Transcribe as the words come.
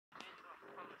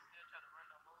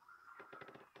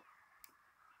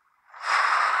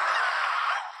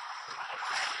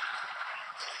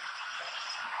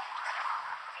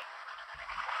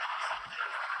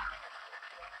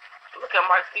Look at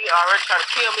my feet already trying to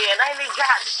kill me, and I ain't even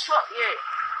got the truck yet.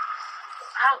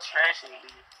 How trashy it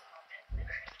is.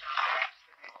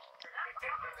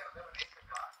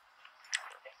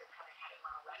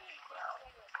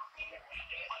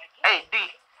 Hey, D.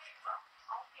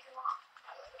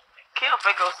 Kill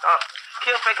Faco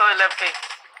 11K.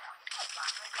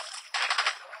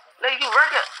 Look, you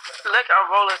reckon? Look,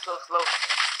 I'm rolling so slow.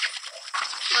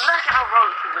 Look, I'm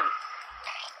rolling too loose.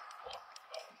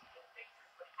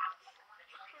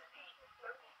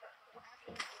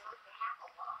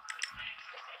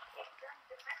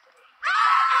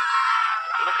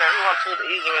 Look at he wants to the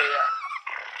easy way out.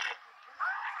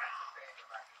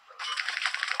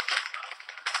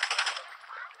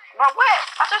 But what?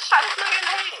 I just shot this nigga in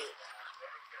the head.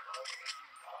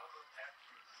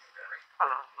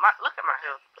 Hold on. Look at my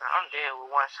health. I'm dead with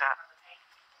one shot.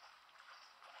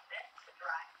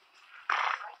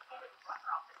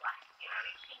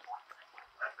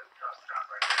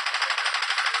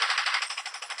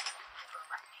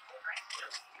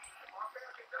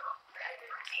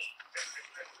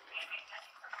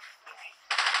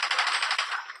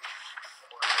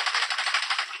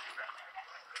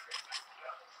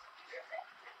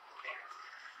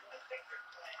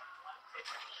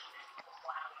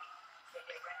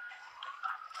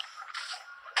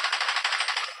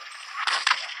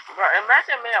 Bro,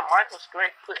 imagine me and Michael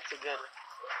Scrape put together.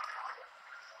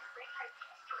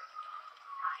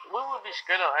 We would be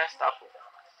straight up unstoppable.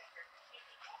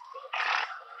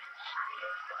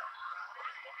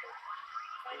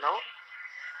 No?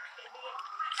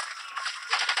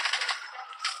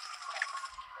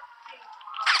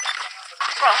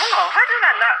 Bro, hold on. How did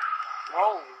I not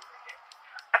roll?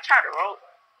 I tried to roll.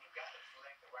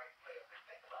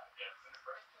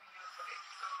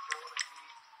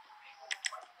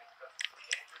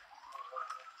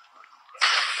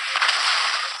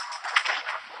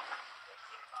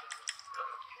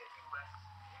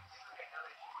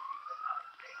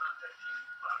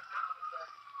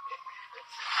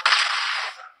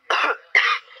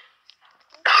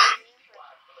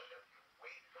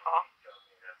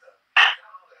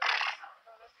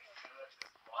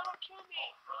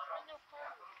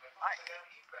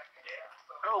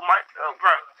 Oh,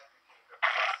 bro.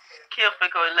 Kill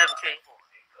Faco 11K.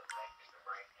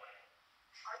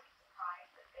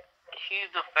 He's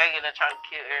the faggot that trying to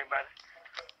kill everybody.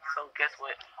 So guess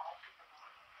what?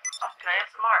 I'm playing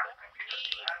smart.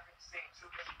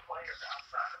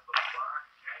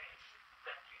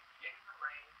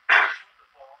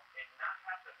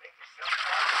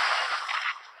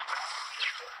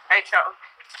 Hey, Charlie.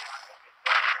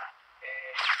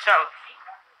 Charlie,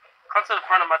 come to the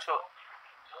front of my truck.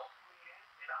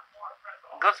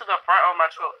 Go to the front of my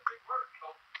truck.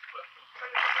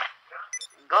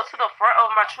 Go to the front of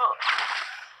my truck.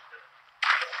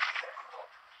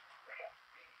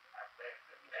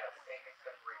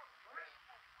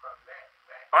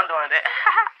 I'm doing that.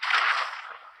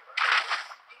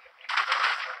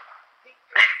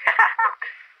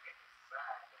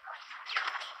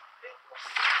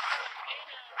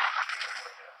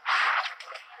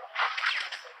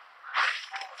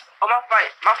 Oh,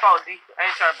 my fault, D. I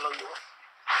ain't trying to blow you up.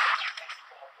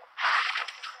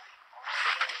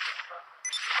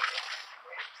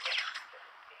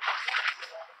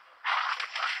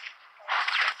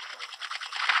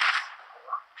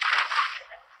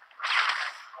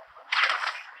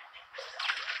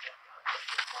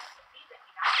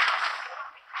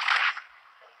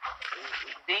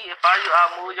 D, if I you,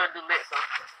 I'll move your Dulexa.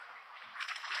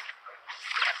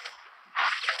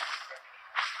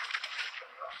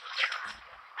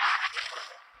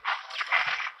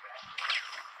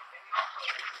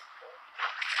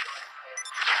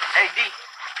 Hey, D.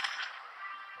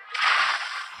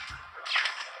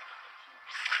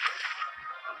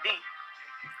 D.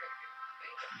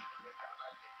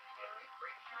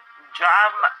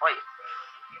 Drive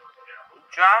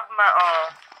my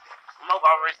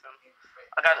mobile racing.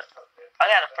 I got it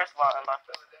first of all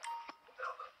unlocked.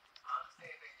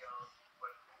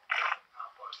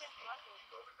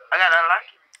 I got to unlock it.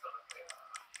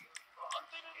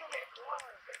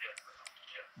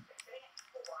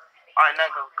 Alright, now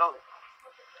go.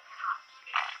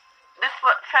 This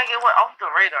faggot went off the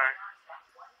radar.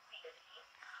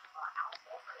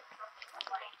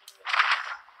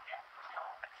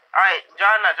 Alright,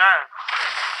 John.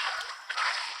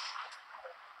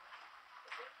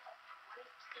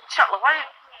 Chuckler, why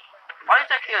you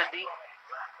take care of D?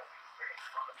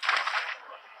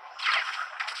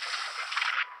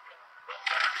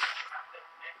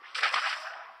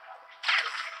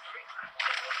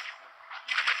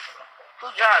 Who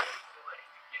driving?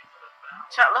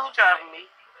 Chuckler, who driving me?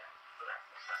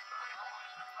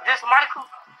 This Michael.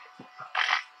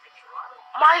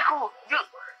 Michael, you.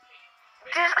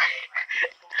 This.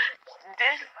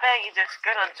 This faggot just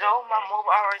straight up drove my mobile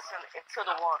RX into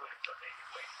the water.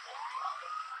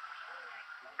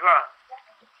 Bruh.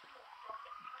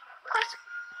 What's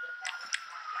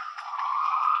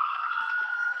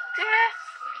this?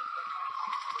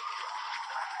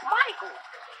 Michael.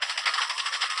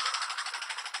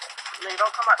 Nigga,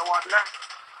 don't come out the water now.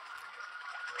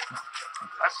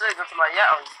 I should go to my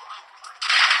yacht on you.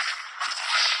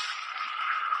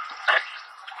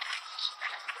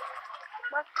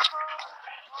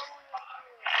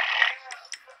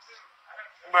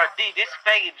 Bro, D, this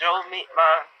faggot drove me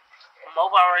my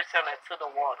mobile RX into the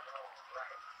water.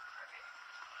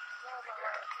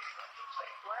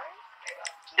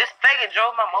 This faggot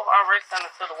drove my mobile RX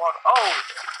into the water. Oh!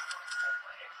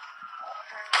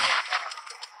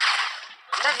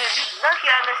 Nigga, you lucky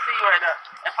I didn't see you right now.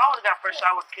 If I would've got first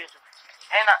shot, I would've killed you.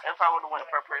 And if I would've went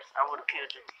per person, I would've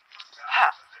killed you.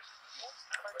 Ha!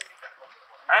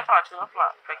 I ain't fought you, I'm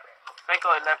fought.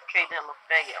 Faco 11K, that little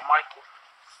faggot, Michael.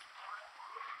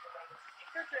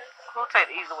 Who'll take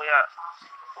the easy way out?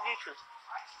 Who you choose?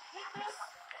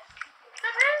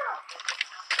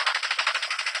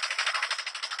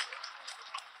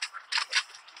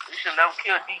 You should never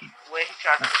kill D when he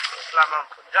tried to fly my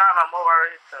John, I'm over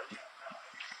already.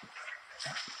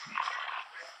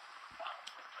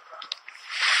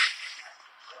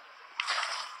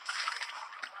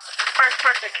 First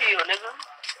person kill, nigga.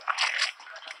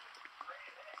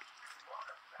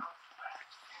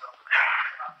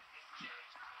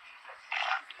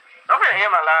 I'm gonna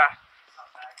end my life.